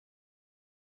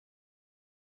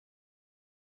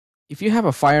If you have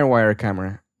a FireWire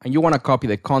camera and you want to copy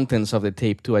the contents of the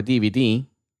tape to a DVD,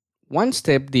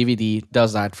 OneStep DVD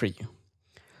does that for you.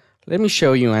 Let me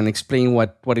show you and explain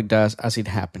what it does as it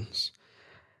happens.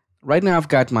 Right now I've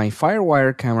got my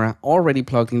FireWire camera already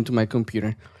plugged into my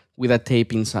computer with a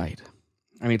tape inside,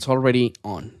 and it's already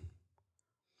on.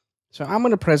 So I'm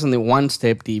going to press on the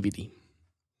OneStep DVD.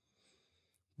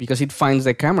 Because it finds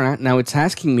the camera, now it's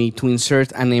asking me to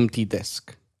insert an empty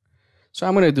disk. So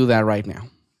I'm going to do that right now.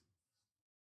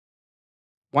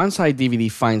 Once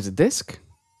iDVD finds the disk,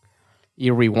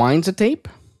 it rewinds the tape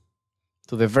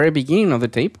to the very beginning of the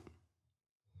tape,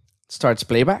 starts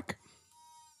playback,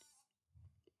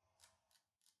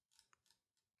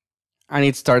 and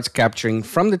it starts capturing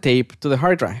from the tape to the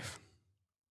hard drive.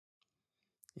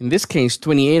 In this case,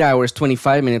 28 hours,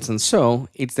 25 minutes, and so,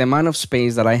 it's the amount of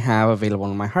space that I have available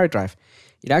on my hard drive.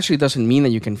 It actually doesn't mean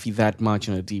that you can fit that much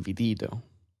on a DVD, though.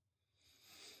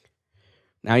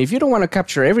 Now, if you don't want to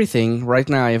capture everything, right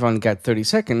now I've only got 30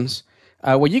 seconds,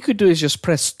 what you could do is just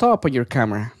press stop on your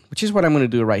camera, which is what I'm going to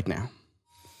do right now.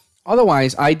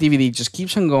 Otherwise, iDVD just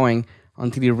keeps on going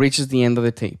until it reaches the end of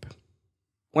the tape.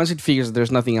 Once it figures that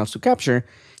there's nothing else to capture,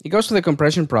 it goes through the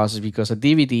compression process because a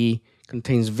DVD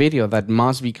contains video that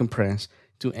must be compressed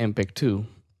to MPEG-2.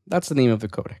 That's the name of the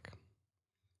codec.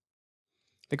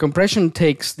 The compression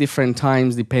takes different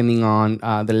times depending on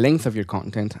the length of your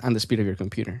content and the speed of your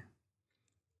computer.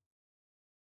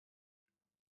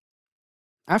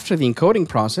 After the encoding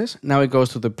process, now it goes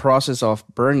to the process of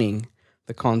burning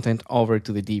the content over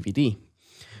to the DVD.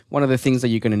 One of the things that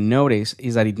you're going to notice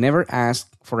is that it never asks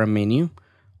for a menu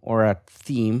or a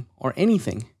theme or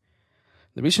anything.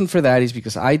 The reason for that is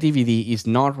because iDVD is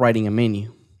not writing a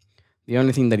menu. The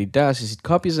only thing that it does is it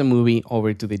copies the movie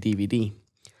over to the DVD.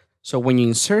 So when you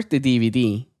insert the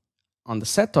DVD on the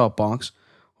set-top box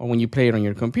or when you play it on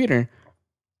your computer,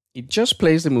 it just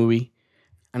plays the movie,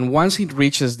 and once it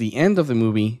reaches the end of the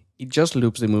movie, it just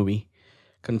loops the movie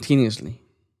continuously.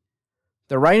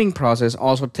 The writing process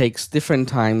also takes different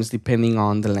times depending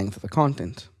on the length of the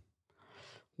content.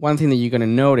 One thing that you're going to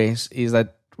notice is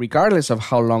that regardless of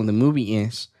how long the movie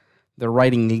is, the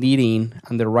writing lead-in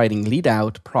and the writing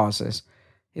lead-out process,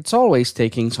 it's always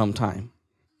taking some time.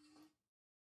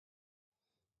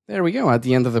 There we go. At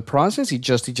the end of the process, it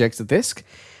just ejects the disk,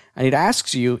 and it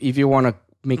asks you if you want to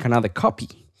make another copy.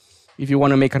 If you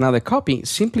want to make another copy,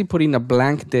 simply put in a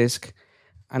blank disk,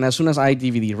 and as soon as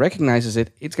iDVD recognizes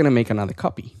it, it's going to make another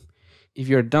copy. If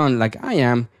you're done like I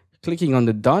am, clicking on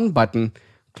the Done button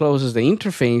closes the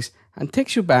interface and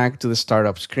takes you back to the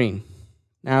startup screen.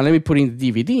 Now let me put in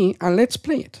the DVD and let's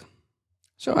play it.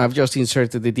 So I've just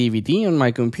inserted the DVD on my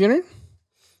computer,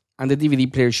 and the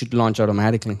DVD player should launch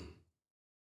automatically.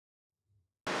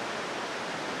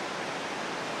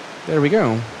 There we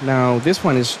go. Now this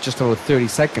one is just about 30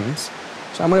 seconds.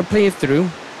 So I'm going to play it through,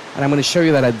 and I'm going to show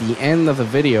you that at the end of the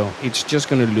video, it's just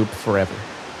going to loop forever.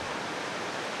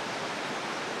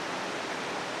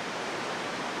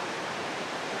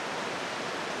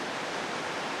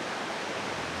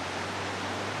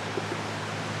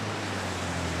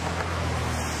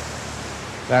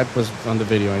 That was on the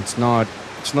video. It's not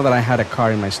that I had a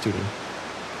car in my studio.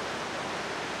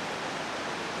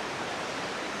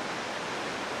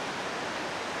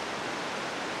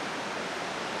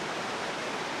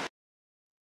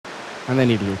 And then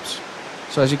it loops.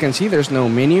 So as you can see, there's no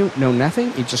menu, no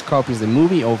nothing. It just copies the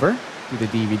movie over to the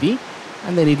DVD,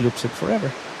 and then it loops it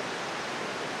forever.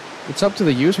 It's up to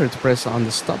the user to press on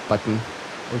the stop button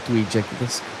or to eject the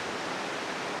disk.